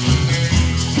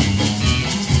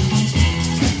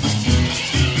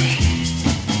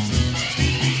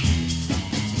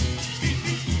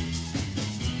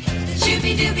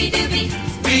 Shooby-dooby-dooby,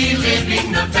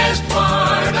 reliving the best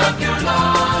part of your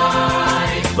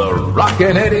life. The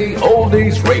Rockin' Eddie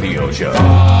Oldies Radio Show.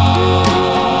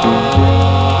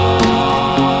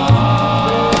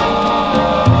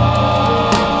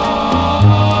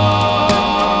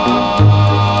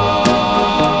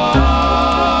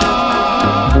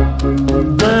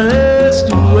 Best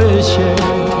wishes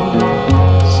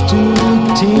to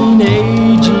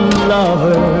teenage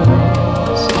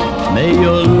lovers. May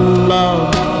your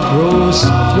love grow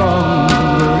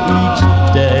stronger each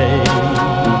day.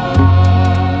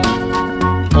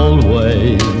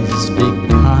 Always be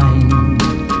kind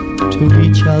to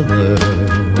each other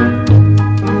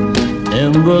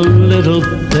in the little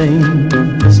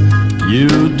things you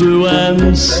do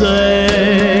and say.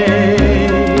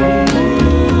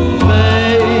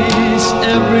 Face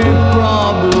every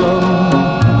problem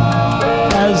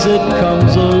as it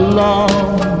comes along.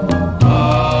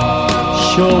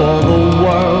 Show all the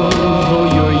world, though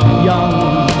you're young,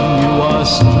 you are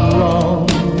strong.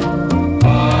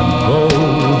 And though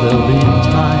there'll be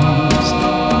times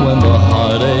when the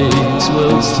heartaches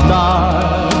will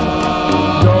start,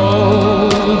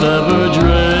 don't ever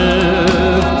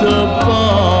drift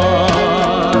apart.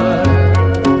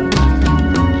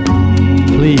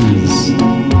 Please,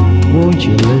 won't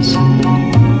you listen?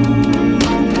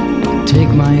 Take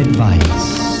my advice.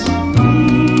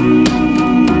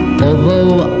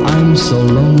 Although I'm so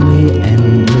lonely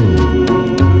and blue,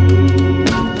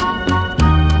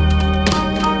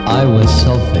 I was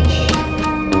selfish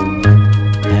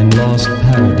and lost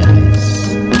paradise.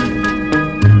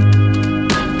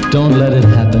 Don't let it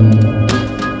happen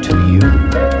to you.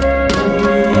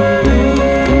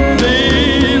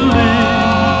 Believe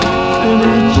in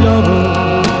each other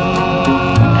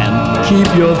and keep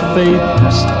your faith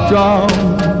strong.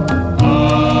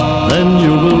 Then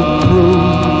you will prove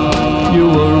you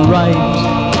were right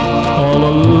all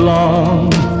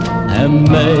along, and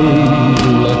may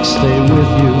luck stay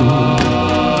with you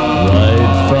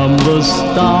right from the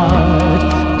start.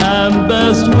 And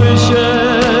best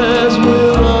wishes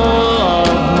with all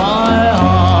of my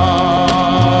heart.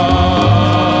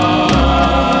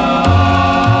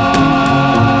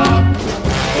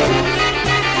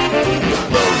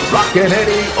 The Rockin'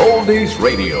 Eddie Oldies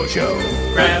Radio Show.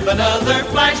 Grab another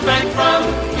flashback from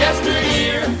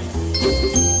yesteryear.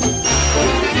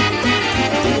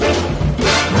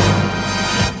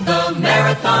 The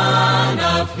marathon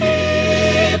of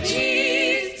hits.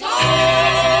 He's tossing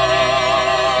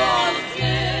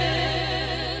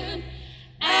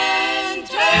and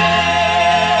turning.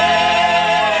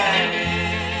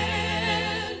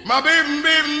 My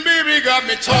baby got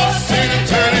me tossing and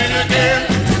turning again.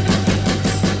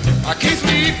 I can't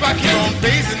sleep, I keep on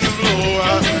pacing the floor.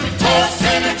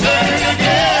 Tossing and turning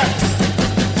again.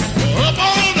 Up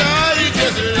all night,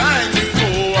 just lying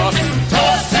before.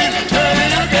 Tossing and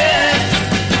turning again.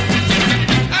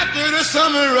 After the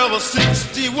summer of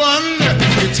 '61,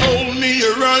 they told me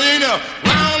your running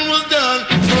round was done.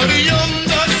 But the young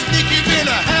got sneaky, been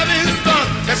having fun.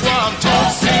 That's why I'm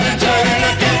tossing and turning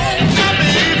again. My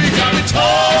baby got me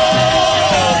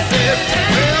tossing.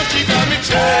 Well, she got me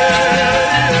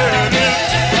turning.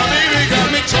 My baby got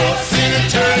me tossing and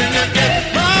turning again.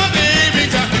 My baby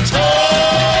got me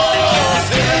tossing.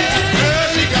 Well,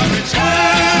 she got me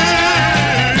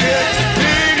turning.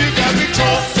 Baby got me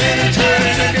tossing and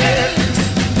turning again.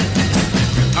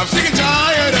 I'm sick and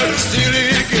tired of the silly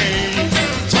game.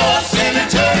 Tossing and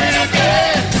turning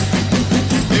again.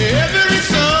 Every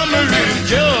summer it's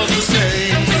just the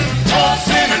same.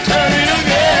 Tossing and turning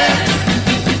again.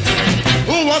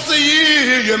 Once a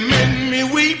year you make me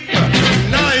weep.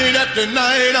 Night after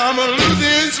night I'm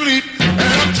losing sleep. And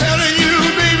I'm telling you,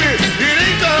 baby, it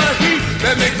ain't the heat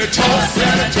that make me toss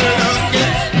and turn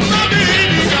again. My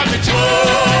baby got me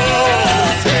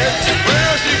tossing.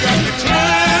 Well, she got me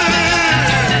turning.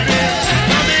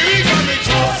 My baby got me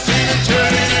tossing and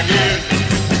turning again.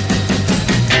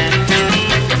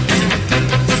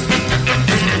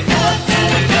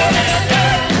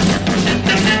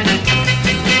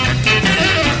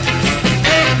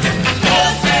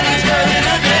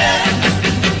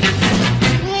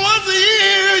 Once a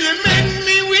year you make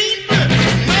me weep.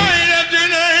 Night after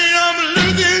night I'm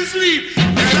losing sleep.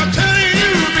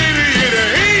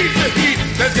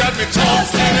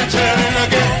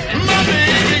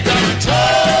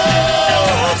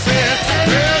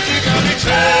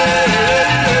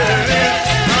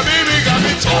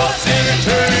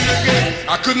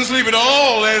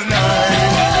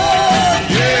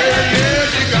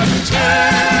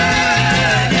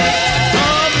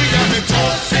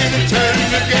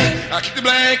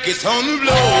 blankets on the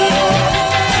floor.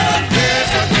 Yes,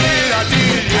 I did, yes, I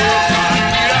did.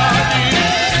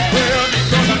 Well,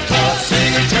 because I'm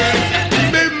tossing and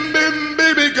turning,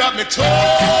 baby got me tossing.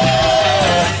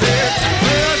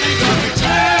 Well, he got me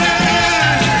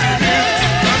turning.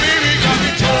 My baby got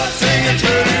me tossing and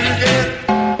turning again.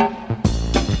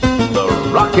 The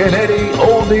Rockin' Eddie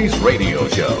Oldies Radio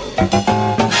Show.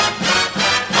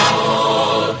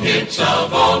 All hits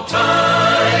of all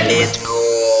time. It's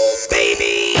cool, baby.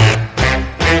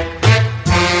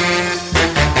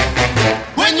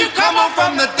 When you come home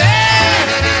from the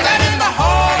dance, stand in the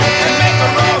hall and make a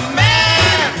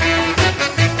romance.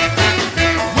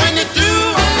 When you do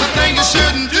the thing you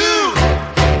shouldn't do,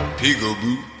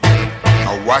 peekaboo,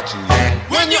 I'm watching you.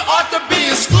 When you ought to be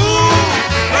in school,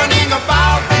 learning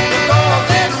about the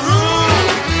golden rule.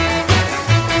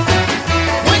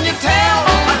 When you tell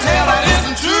a tale that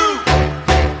isn't true,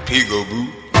 peekaboo,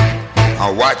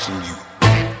 I'm watching you.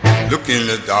 Look in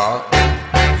the dark,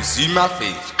 you see my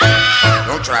face.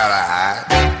 Don't try to hide,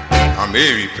 I'm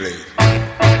every place.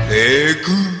 They're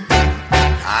good,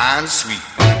 kind of sweet.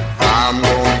 I'm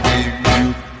gonna give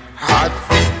you hot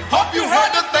feet. Hope you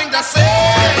heard the thing I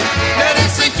said. Let it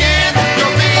sink in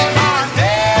your big hard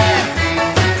head.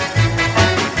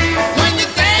 When you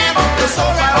dance, the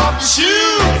soul right off your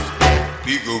shoes.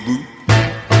 Peekaboo,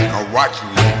 I'm watching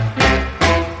you.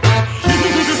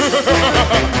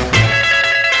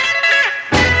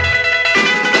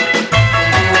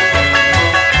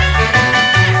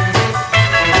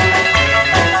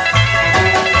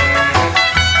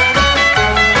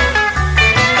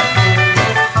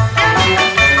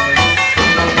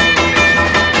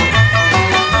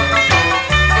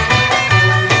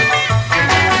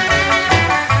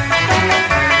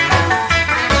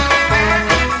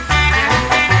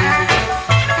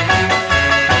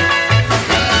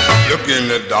 In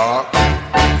the dark,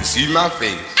 you see my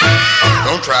face.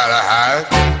 Don't try to hide,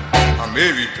 I'm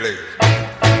every place.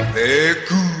 They're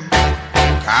cool,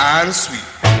 kind of sweet.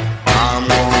 I'm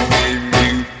gonna give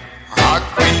you hot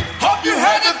feet. Hope you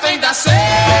heard the thing I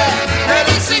said. Let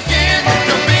it sink in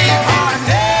your big hard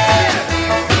head.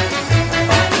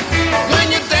 When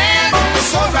you dance, the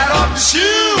soul's right off the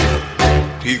shoes.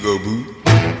 Peekaboo,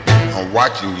 I'm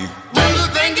watching you. Do the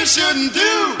thing you shouldn't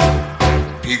do.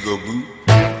 Peekaboo,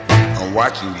 I'm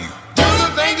watching you. Do the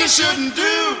thing you shouldn't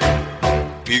do.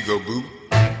 Peekaboo,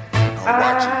 I'm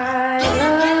watching you. Do the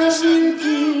thing you shouldn't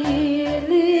do.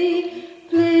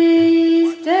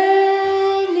 Please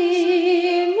stay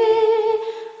near me.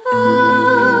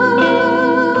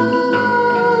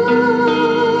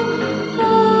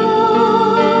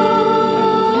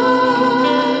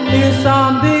 It's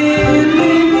unbelievable.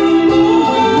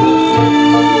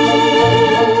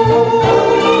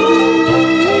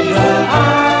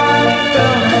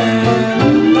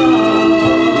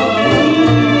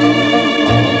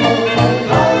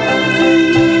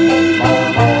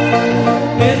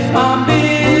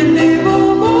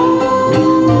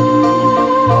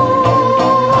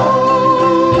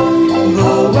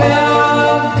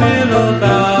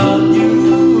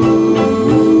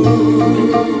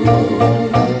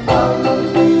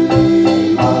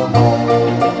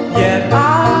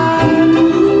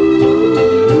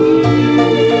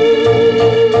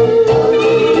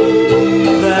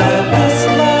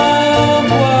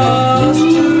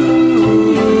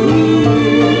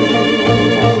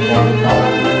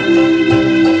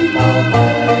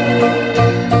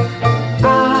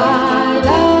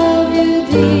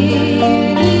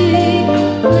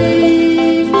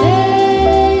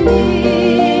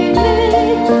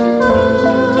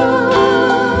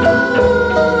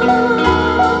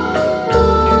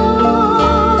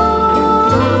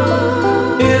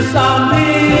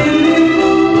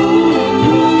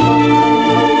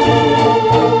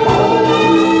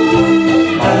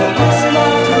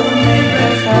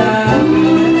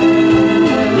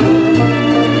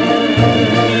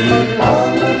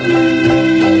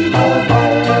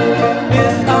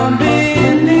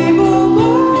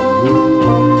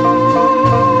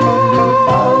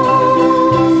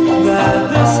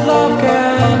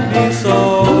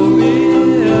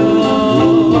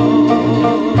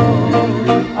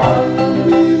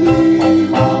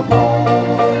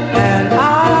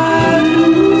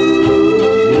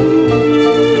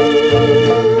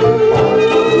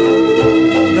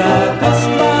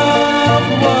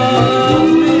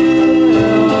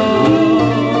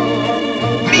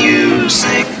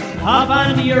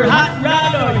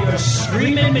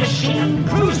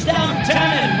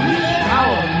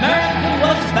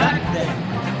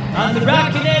 On the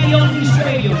Rockin' Eddie Oldies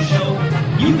Radio Show,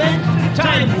 you've entered the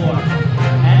time warp,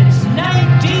 and it's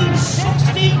 19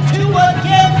 62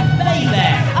 again, baby.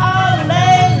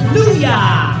 Hallelujah.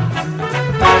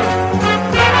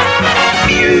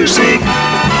 Music,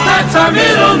 that's our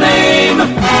middle name.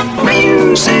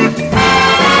 Music.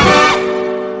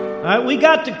 All right, we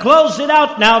got to close it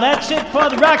out now. That's it for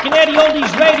the Rockin' Eddie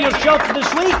Oldies radio show for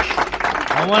this week.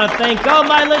 I want to thank all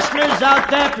my listeners out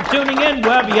there for tuning in,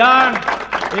 wherever you are,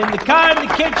 in the car, in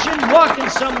the kitchen, walking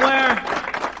somewhere.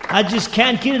 I just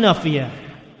can't get enough of you.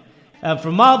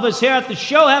 From all of us here at the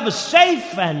show, have a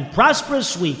safe and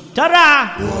prosperous week.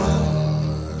 Ta-da!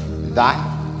 Thou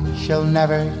shalt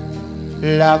never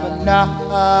love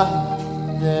another.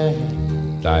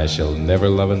 I shall never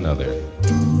love another.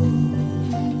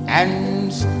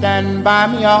 And stand by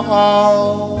me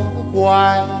all the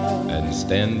while. And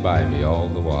stand by me all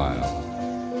the while.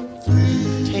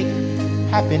 Take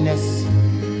happiness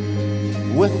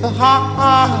with the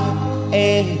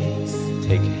heartaches.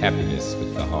 Take happiness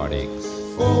with the heartaches.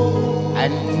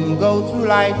 And go through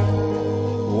life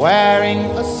wearing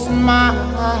a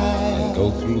smile. And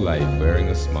go through life wearing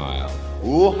a smile.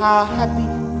 Oh, how happy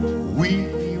we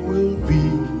will be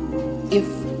if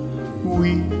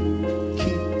we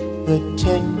keep the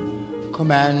 10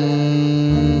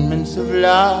 commandments of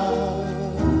love.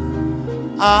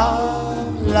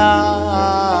 Of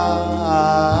love.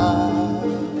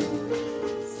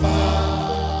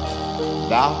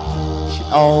 Thou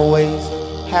should always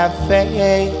have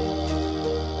faith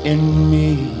in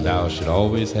me. Thou should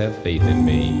always have faith in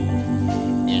me.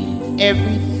 In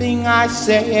everything I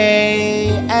say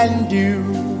and do.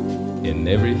 In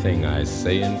everything I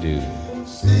say and do.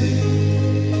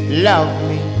 Love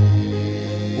me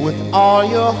with all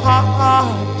your heart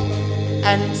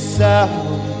and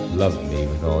soul. Love me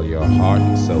with all your heart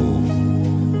and soul.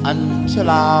 Until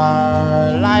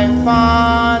our life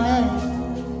on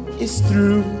earth is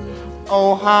through.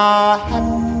 Oh, how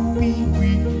happy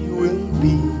we will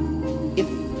be if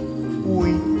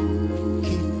we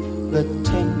keep the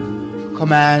 10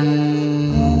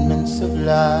 commandments of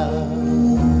love.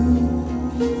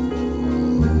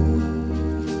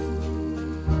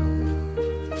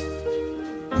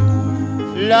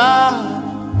 Love,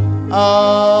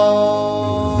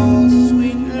 oh,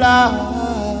 sweet love.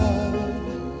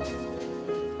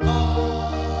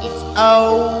 It's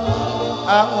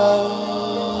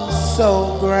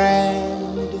so grand.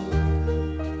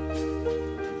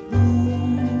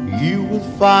 You will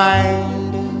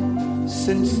find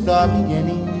since the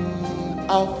beginning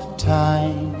of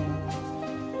time,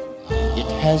 it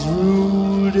has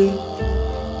ruled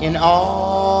in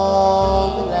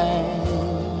all the land.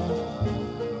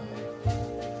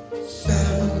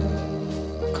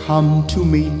 Come to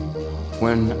me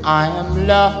when I am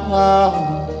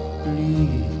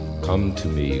lonely. Come to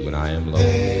me when I am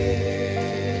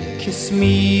lonely. Kiss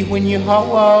me when you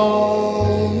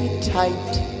hold me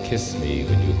tight. Kiss me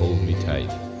when you hold me tight.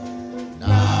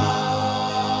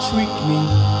 Treat me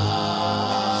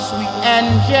sweet and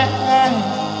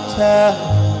gentle.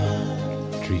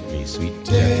 Treat me sweet and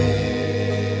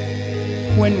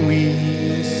gentle. When we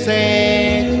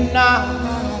say goodnight,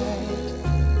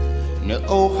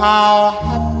 oh, how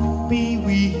happy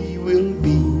we will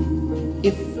be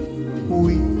if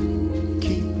we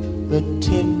keep the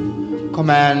 10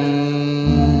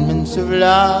 commandments of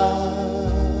love.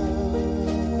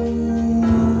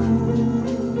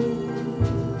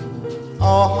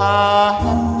 Oh, how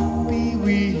happy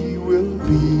we will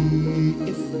be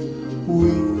if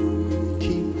we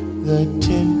keep the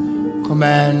 10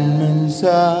 commandments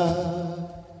of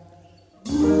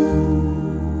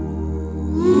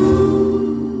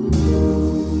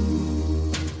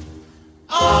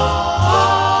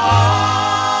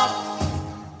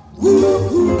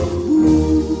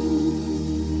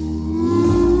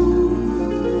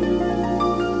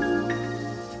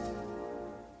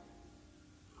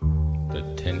the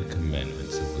 10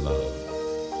 commandments of love.